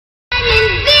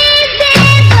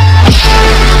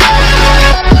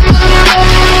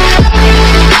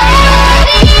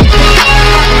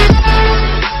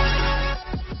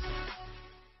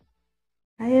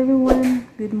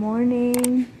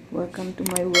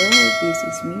world, this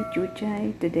is me,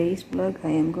 Chutchai. Today's vlog,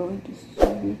 I am going to show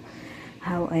you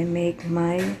how I make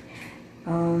my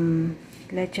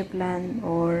leche flan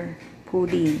or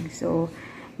pudding. So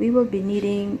we will be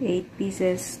needing 8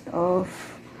 pieces of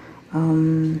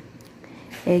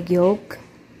egg yolk,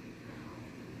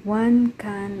 1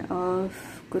 can of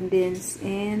condensed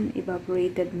and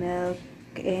evaporated milk,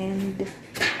 and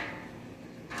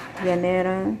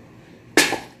llanera.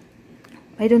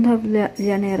 I don't have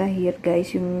llanera here,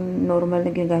 guys, yung normal na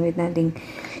ginagamit nating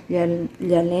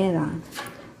llanera.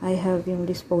 I have yung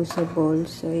disposable,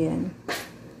 so yan.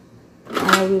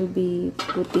 I will be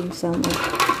putting some of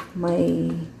my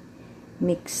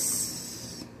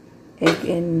mixed egg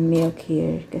and milk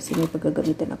here kasi may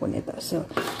paggagamitan ako nito. So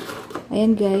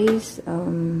ayan, guys,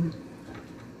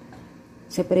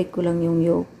 separate ko lang yung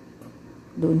yolk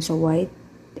doon sa white,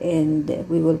 and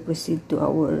we will proceed to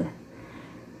our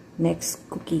next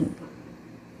cooking.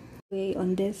 Okay,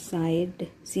 on this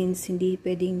side, since hindi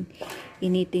pwedeng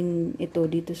initin ito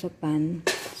dito sa pan,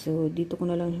 so dito ko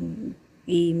na lang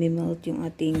i-melt yung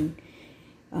ating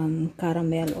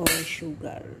caramel or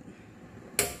sugar.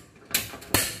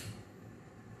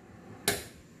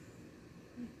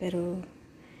 Pero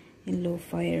in low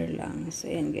fire lang. So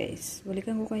ayan, guys,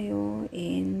 balikan ko kayo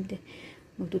and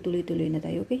magtutuloy-tuloy na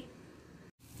tayo, okay?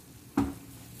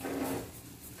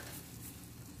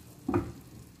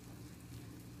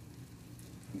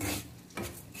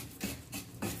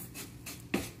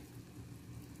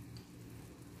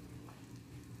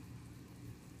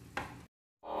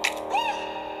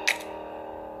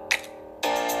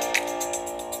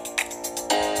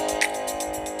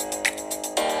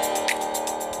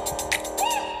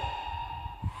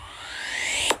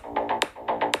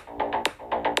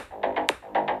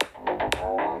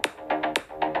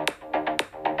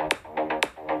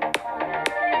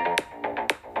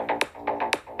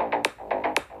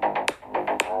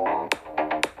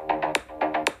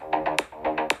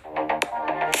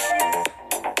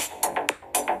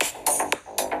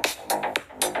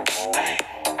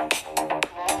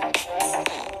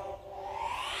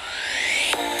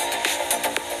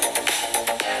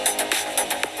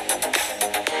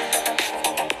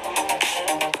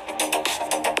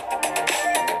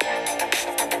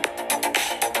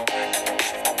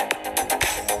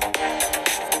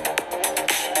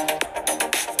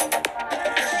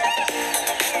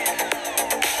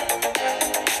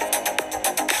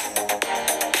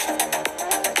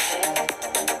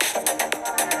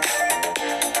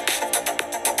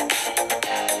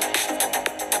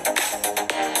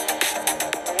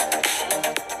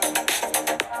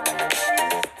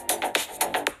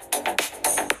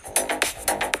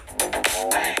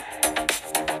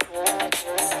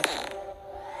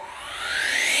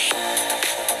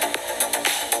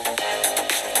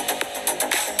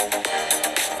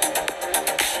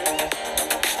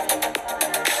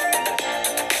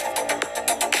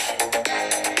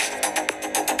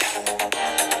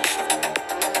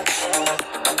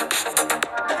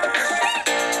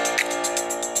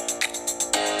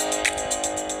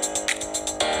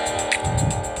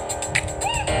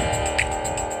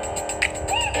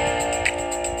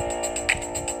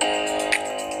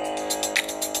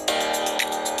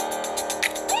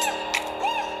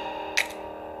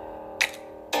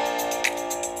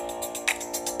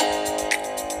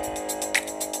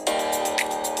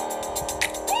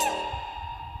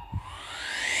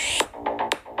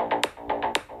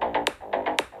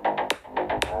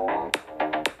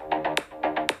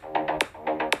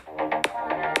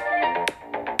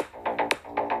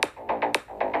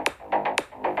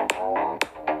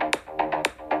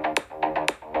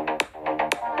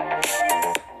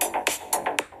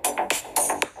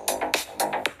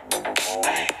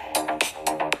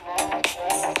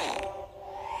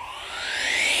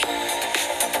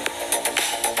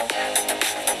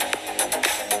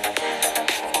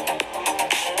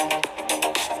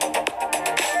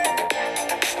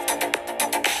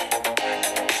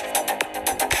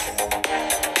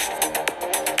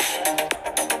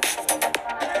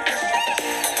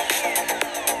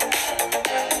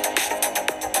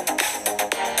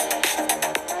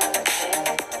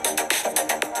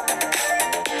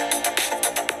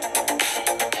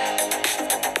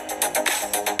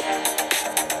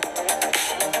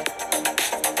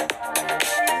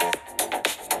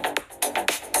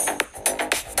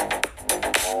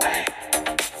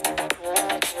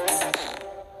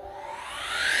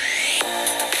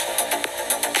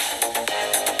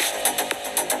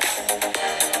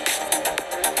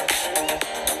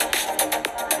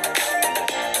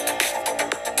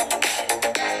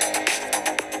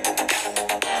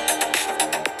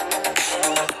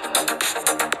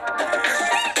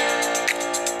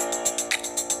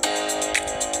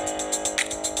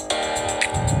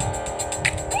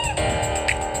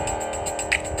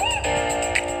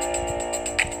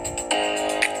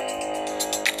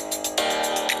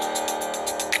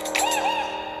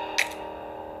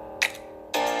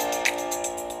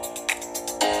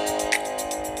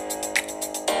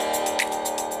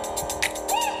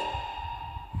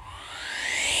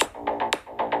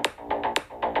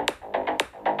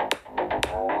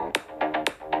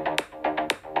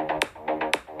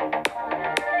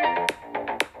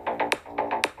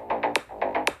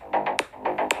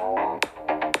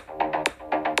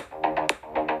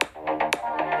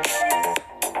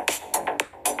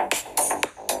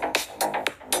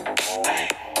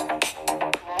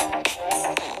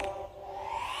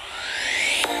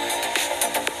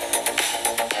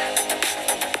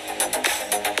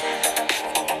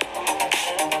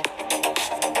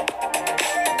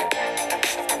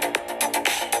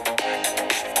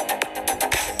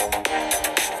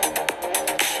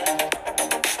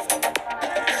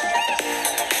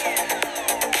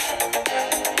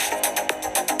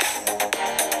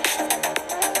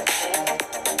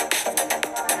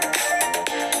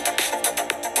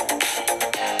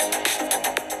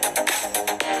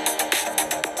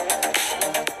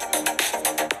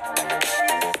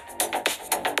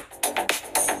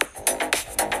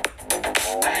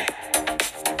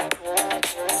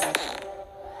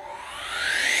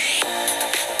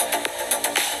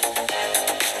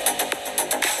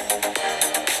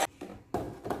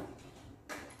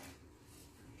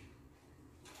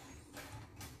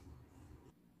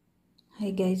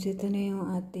 guys, ito na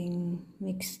yung ating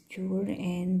mixture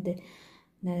and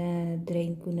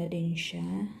na-drain ko na din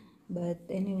siya. But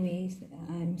anyways,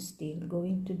 I'm still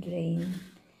going to drain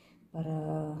para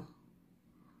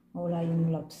mawala yung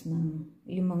lumps ng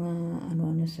yung mga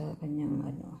ano-ano sa kanyang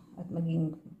ano at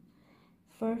maging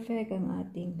perfect ang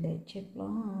ating leche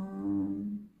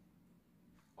flan.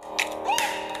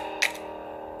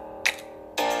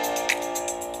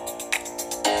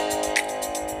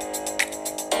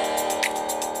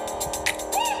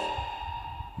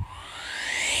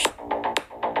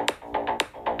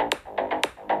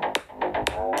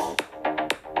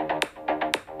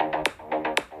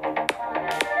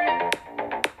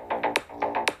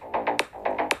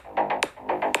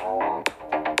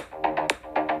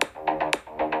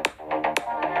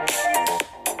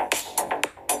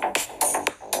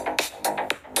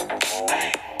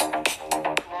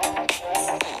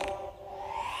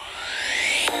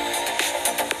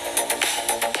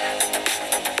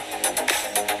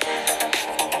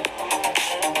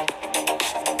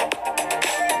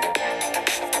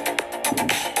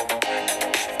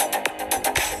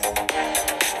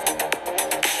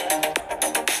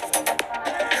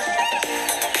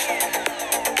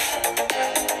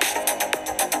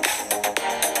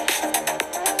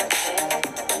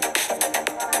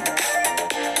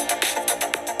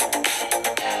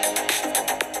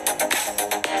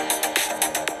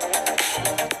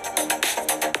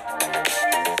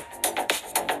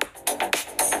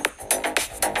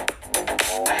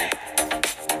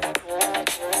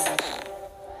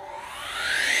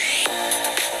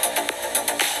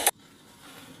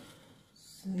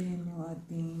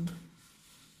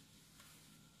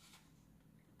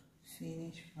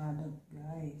 Finished product,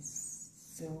 guys.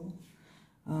 So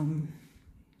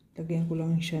lagyan ko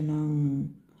lang siya ng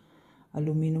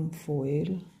aluminum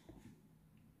foil.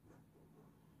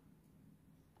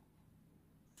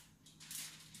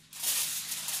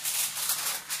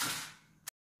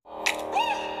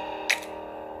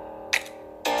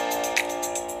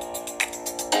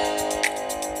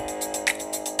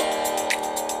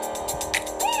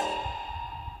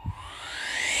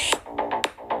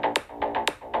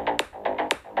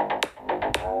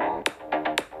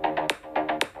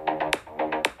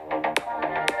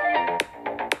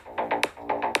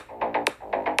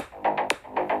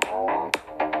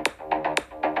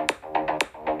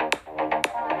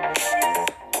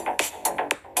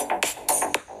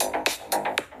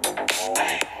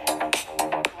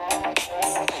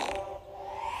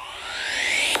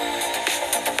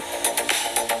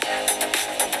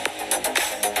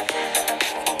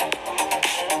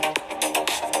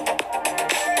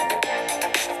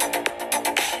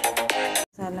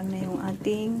 Salang na yung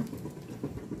ating.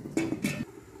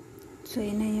 So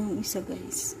yun na yung isa,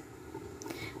 guys.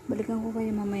 Balikan ko kayo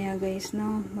mamaya, guys,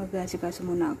 no? Mag-asikaso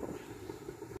muna ako.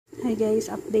 Hi guys,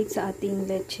 update sa ating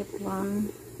leche flan.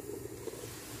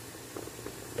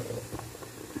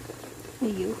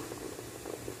 Ayo.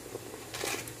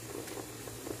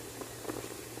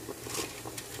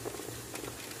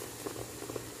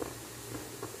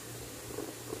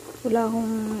 Wala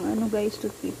akong ano, guys,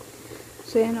 toothpick.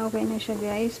 So yan, okay na siya,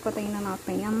 guys. Patayin na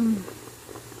natin yan.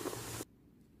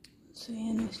 So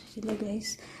yan na sila,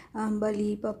 guys.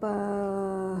 Bali,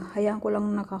 hayaan ko lang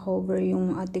naka-cover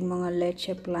yung ating mga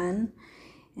leche flan.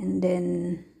 And then,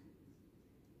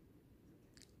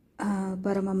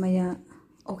 para mamaya,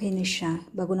 okay na siya.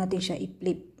 Bago natin siya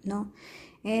i-flip, no?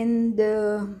 And,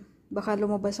 baka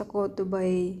lumabas ako to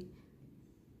buy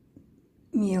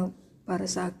milk para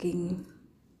sa aking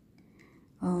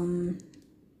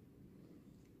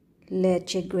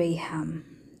leche graham.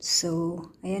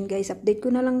 So, ayan guys, update ko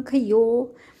na lang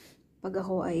kayo pag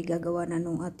ako ay gagawa na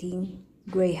nung ating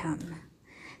graham.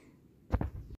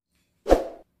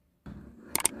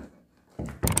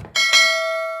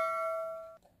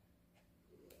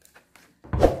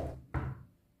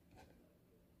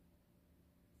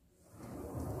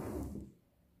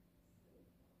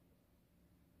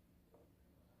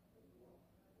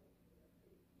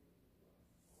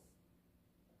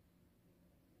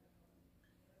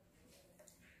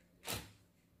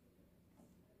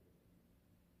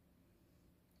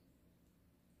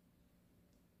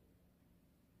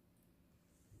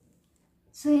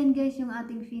 So, yan guys, yung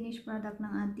ating finished product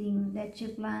ng ating leche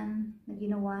flan na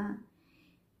ginawa.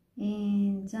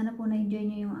 And, sana po na-enjoy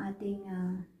nyo yung ating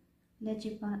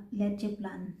leche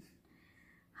flan.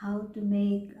 How to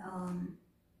make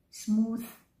smooth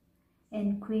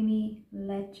and creamy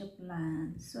leche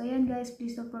flan. So, yan guys,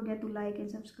 please don't forget to like and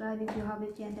subscribe if you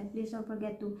haven't yet. And please don't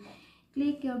forget to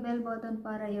click your bell button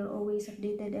para you're always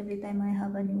updated every time I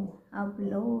have a new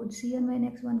upload. See you on my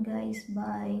next one, guys.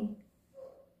 Bye!